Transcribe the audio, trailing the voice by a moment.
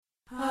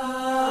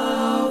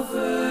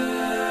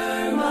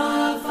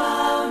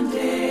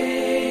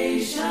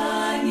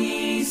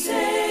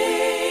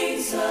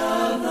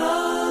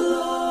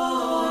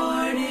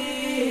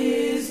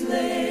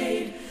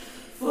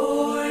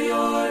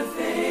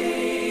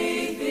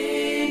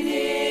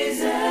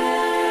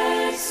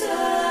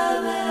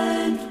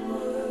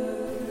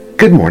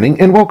Good morning,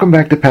 and welcome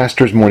back to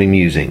Pastor's Morning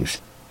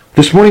Musings.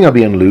 This morning I'll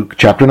be in Luke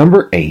chapter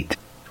number 8,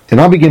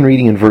 and I'll begin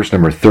reading in verse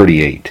number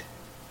 38.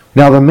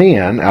 Now the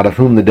man, out of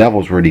whom the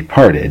devils were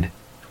departed,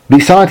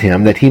 besought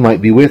him that he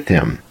might be with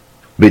him.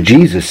 But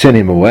Jesus sent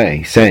him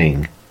away,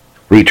 saying,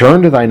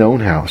 Return to thine own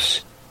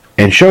house,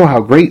 and show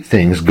how great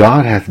things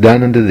God hath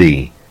done unto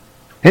thee.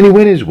 And he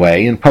went his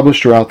way, and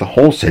published throughout the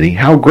whole city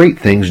how great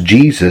things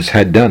Jesus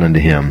had done unto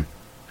him.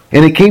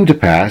 And it came to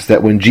pass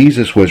that when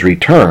Jesus was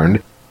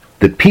returned,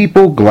 the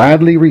people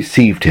gladly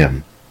received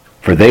him,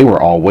 for they were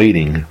all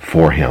waiting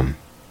for him.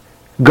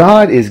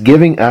 God is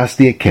giving us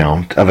the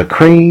account of a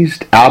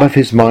crazed,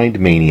 out-of-his-mind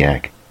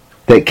maniac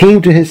that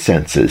came to his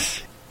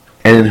senses,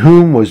 and in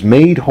whom was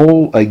made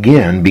whole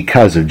again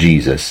because of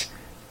Jesus.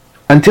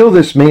 Until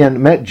this man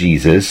met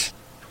Jesus,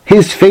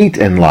 his fate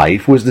in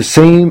life was the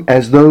same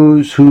as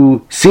those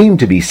who seemed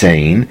to be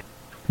sane,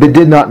 but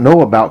did not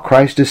know about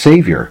Christ as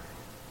Savior.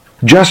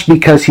 Just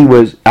because he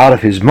was out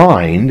of his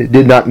mind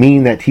did not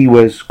mean that he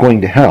was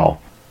going to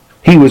hell.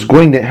 He was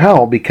going to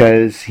hell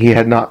because he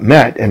had not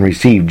met and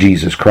received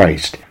Jesus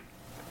Christ.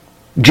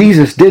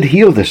 Jesus did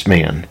heal this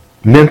man,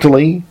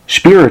 mentally,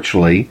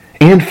 spiritually,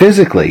 and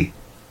physically.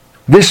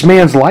 This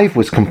man's life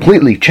was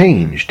completely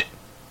changed.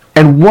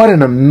 And what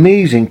an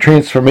amazing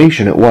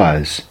transformation it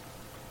was.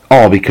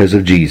 All because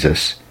of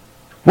Jesus.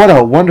 What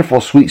a wonderful,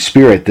 sweet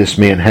spirit this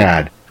man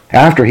had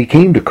after he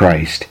came to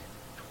Christ.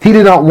 He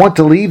did not want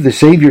to leave the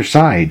Savior's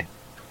side.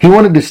 He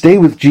wanted to stay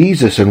with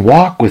Jesus and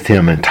walk with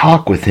him and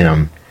talk with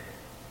him.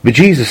 But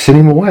Jesus sent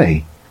him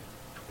away.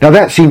 Now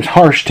that seems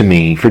harsh to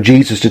me, for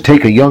Jesus to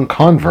take a young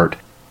convert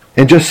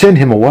and just send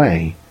him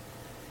away.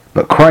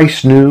 But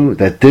Christ knew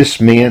that this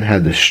man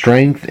had the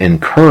strength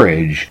and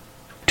courage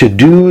to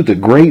do the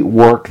great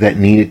work that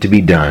needed to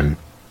be done.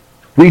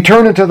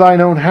 Return into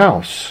thine own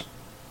house.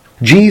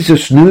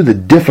 Jesus knew the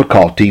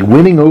difficulty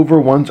winning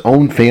over one's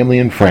own family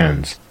and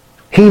friends.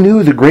 He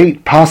knew the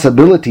great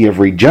possibility of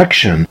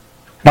rejection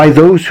by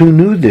those who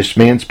knew this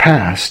man's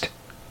past.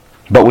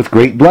 But with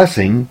great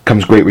blessing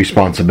comes great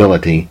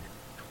responsibility.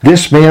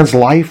 This man's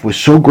life was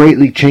so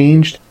greatly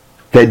changed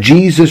that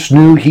Jesus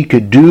knew he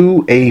could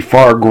do a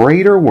far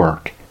greater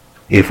work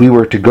if we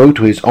were to go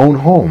to his own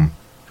home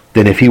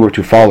than if he were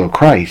to follow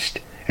Christ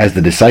as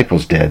the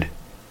disciples did.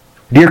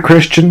 Dear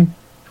Christian,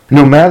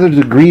 no matter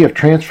the degree of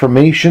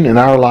transformation in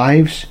our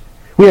lives,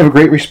 we have a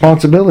great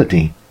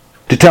responsibility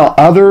to tell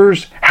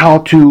others how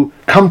to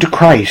come to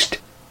Christ,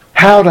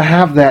 how to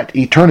have that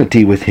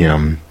eternity with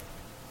him.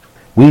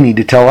 We need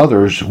to tell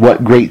others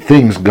what great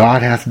things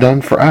God hath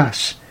done for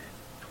us.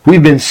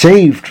 We've been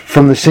saved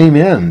from the same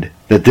end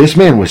that this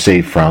man was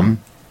saved from,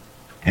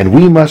 and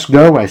we must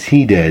go as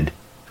he did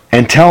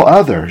and tell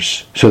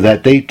others so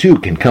that they too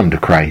can come to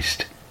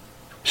Christ.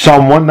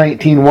 Psalm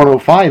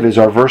 119:105 is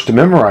our verse to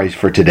memorize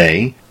for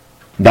today.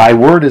 Thy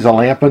word is a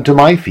lamp unto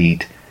my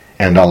feet,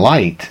 and a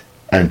light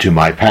unto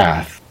my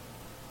path.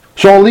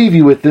 So I'll leave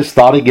you with this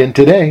thought again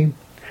today,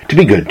 to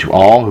be good to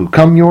all who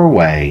come your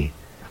way,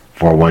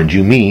 for ones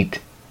you meet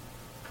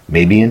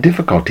may be in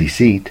difficulty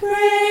seat.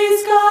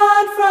 Praise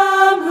God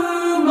from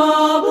whom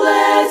all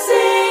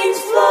blessings